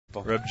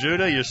Reb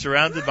Judah, you're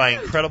surrounded by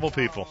incredible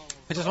people.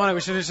 I just want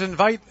to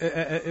invite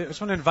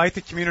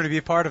the community to be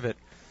a part of it.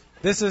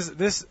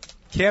 This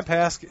Camp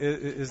HASC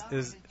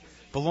is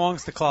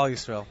belongs to Klal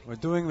Yisrael. We're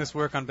doing this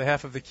work on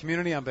behalf of the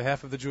community, on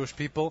behalf of the Jewish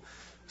people.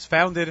 It was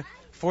founded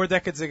 4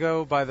 decades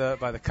ago by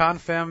the Kahn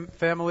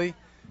family,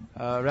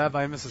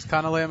 Rabbi and Mrs.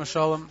 Kahn Aleim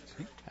Shalom,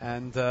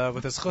 and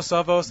with his Chus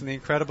Avos and the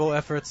incredible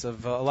efforts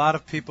of a lot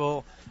of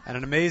people and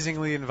an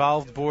amazingly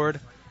involved board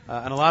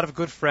and a lot of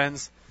good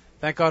friends.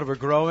 Thank God we're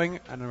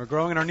growing, and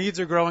our needs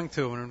are growing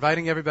too. And we're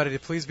inviting everybody to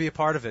please be a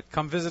part of it.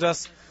 Come visit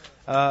us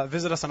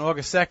on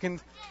August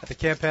 2nd at the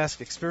Camp HASC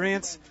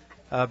Experience.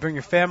 Bring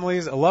your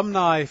families,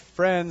 alumni,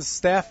 friends,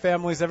 staff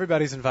families,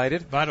 everybody's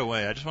invited. By the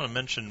way, I just want to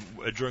mention,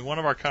 during one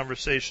of our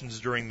conversations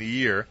during the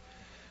year,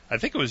 I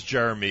think it was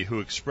Jeremy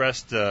who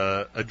expressed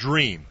a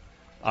dream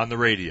on the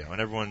radio,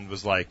 and everyone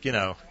was like,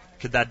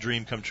 could that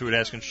dream come true at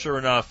HASC? And sure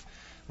enough,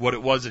 what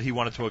it was that he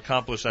wanted to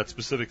accomplish that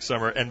specific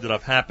summer ended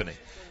up happening.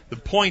 The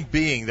point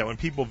being that when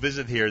people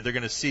visit here, they're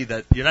going to see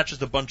that you're not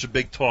just a bunch of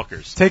big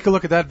talkers. Take a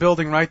look at that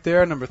building right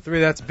there, number 3.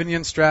 That's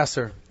Binyan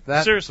Strasser.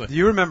 Seriously.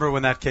 You remember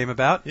when that came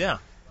about? Yeah.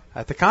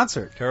 At the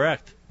concert.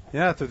 Correct.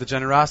 Yeah, through the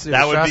generosity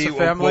of the Strasser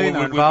family and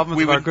our involvement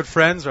with our good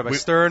friends, Rabbi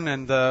Stern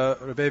and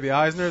Rabbi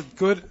Eisner.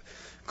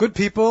 Good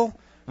people.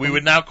 We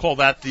would now call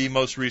that the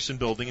most recent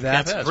building in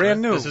Camp HASC. That's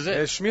brand new. This is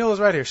it. Shmuel is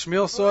right here.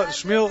 Shmuel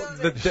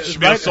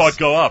saw it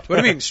go up. What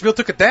do you mean? Shmuel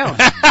took it down.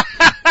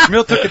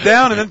 Shmuel took it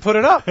down and then put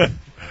it up.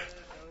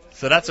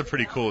 So that's a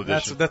pretty cool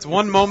addition. That's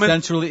one moment.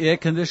 Centrally air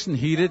conditioned,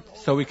 heated,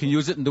 so we can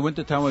use it in the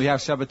wintertime when we have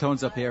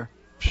Shabbatones up here.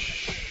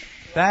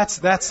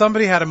 That's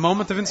somebody had a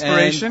moment of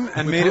inspiration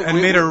and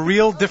made a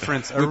real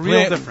difference.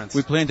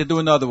 We plan to do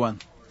another one.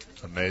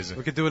 Amazing.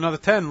 We could do another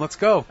 10. Let's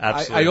go.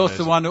 Absolutely. I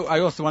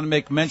also want to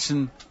make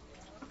mention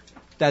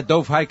that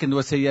Dov Heiken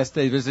was here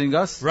yesterday visiting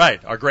us.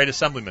 Right, our great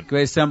assemblyman.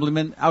 Great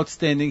assemblyman,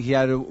 outstanding. He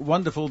had a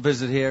wonderful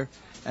visit here.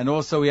 And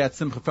also we had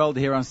Simcha Felder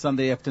here on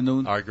Sunday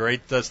afternoon. Our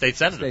great state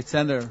senator.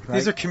 Right?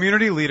 These are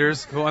community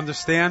leaders who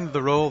understand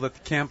the role that the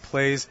camp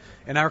plays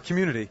in our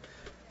community.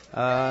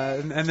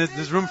 And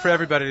there's room for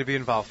everybody to be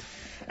involved.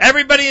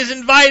 Everybody is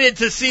invited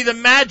to see the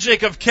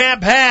magic of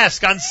Camp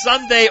HASC on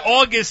Sunday,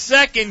 August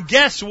 2nd.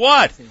 Guess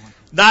what?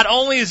 Not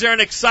only is there an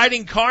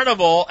exciting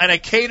carnival and a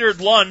catered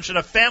lunch and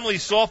a family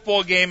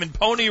softball game and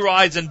pony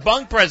rides and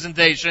bunk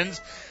presentations,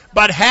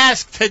 but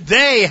HASC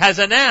today has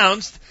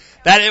announced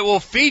that it will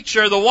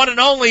feature the one and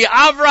only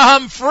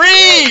Avraham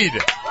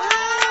Fried.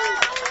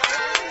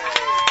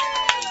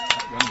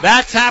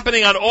 That's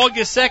happening on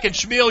August 2nd.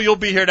 Shmuel, you'll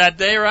be here that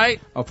day,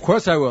 right? Of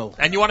course I will.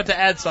 And you wanted to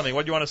add something.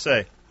 What do you want to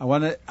say? I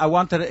wanted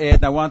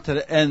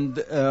to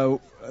end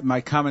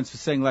my comments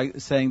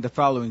with saying the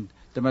following.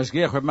 The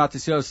Mashgiach Reb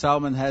Matisyahu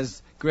Salman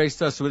has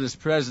graced us with his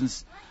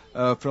presence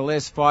for the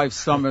last 5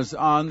 summers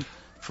on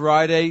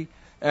Friday,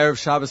 Erev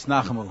Shabbos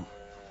Nachamu.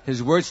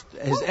 His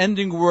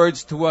ending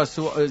words to us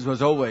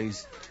was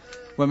always,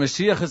 when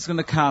Mashiach is going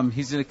to come,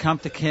 he's going to come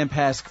to Camp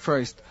HASC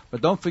first. But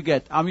don't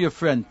forget, I'm your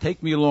friend.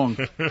 Take me along.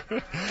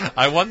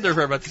 I wonder if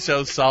Rabbi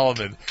Tishael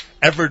Solomon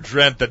ever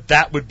dreamt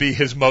that would be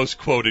his most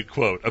quoted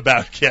quote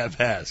about Camp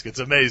HASC. It's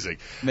amazing.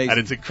 And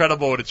it's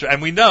incredible.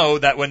 And we know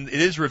that when it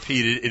is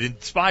repeated, it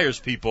inspires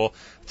people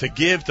to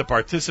give, to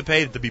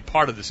participate, to be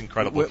part of this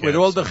incredible camp. With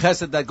all the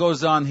chesed that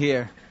goes on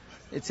here,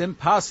 it's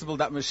impossible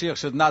that Mashiach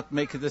should not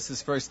make this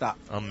his first stop.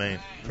 Amen.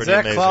 Pretty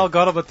amazing.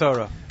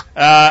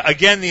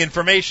 Again, the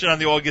information on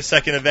the August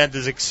 2nd event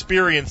is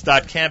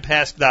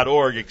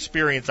experience.camphasc.org,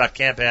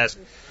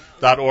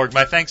 experience.camphasc.org.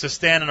 My thanks to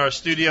Stan in our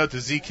studio, to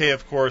ZK,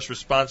 of course,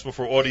 responsible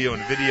for audio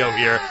and video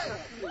here.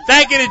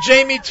 Thank you to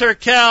Jamie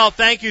Turkel.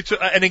 Thank you to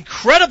an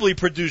incredibly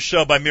produced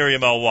show by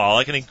Miriam L.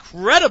 Wallach, an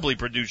incredibly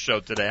produced show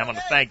today. I'm going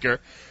to thank her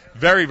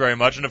very, very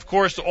much. And, of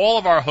course, to all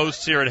of our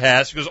hosts here at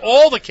HASC, because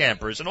all the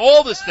campers and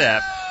all the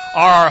staff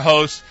are our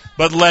hosts,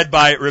 but led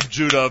by Reb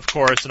Judah, of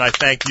course. And I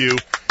thank you,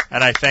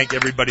 and I thank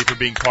everybody for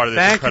being part of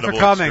this incredible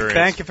experience.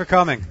 Thank you for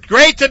coming.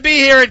 Great to be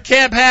here at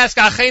Camp HASC.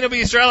 Achenu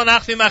b'Yisrael and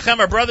Achim Achem,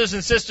 our brothers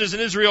and sisters in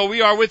Israel. We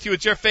are with you.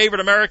 It's your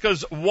favorite,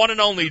 America's one and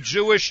only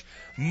Jewish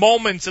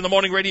Moments in the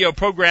Morning radio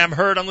program,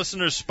 heard on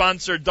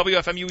listeners-sponsored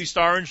WFMU East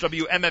Orange,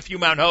 WMFU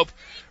Mount Hope,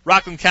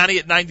 Rockland County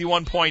at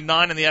 91.9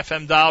 on the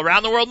FM dial,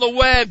 around the world on the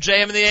web,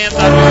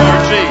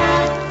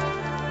 jmandtheam.org.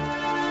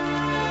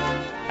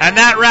 And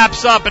that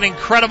wraps up an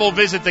incredible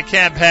visit to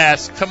Camp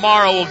HASC.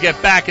 Tomorrow we'll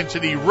get back into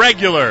the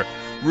regular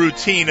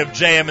routine of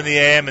JM and the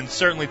AM and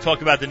certainly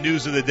talk about the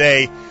news of the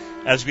day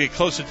as we get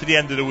closer to the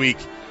end of the week.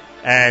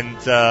 And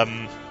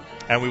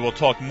we will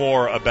talk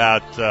more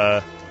about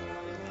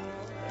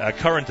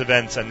current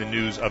events and the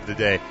news of the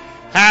day.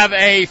 Have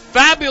a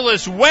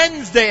fabulous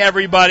Wednesday,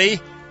 everybody.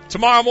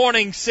 Tomorrow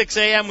morning, 6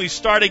 a.m., we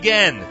start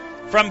again.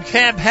 From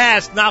Camp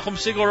HASC, Nachum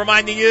Siegel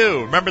reminding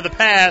you, remember the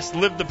past,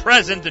 live the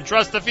present, and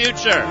trust the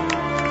future.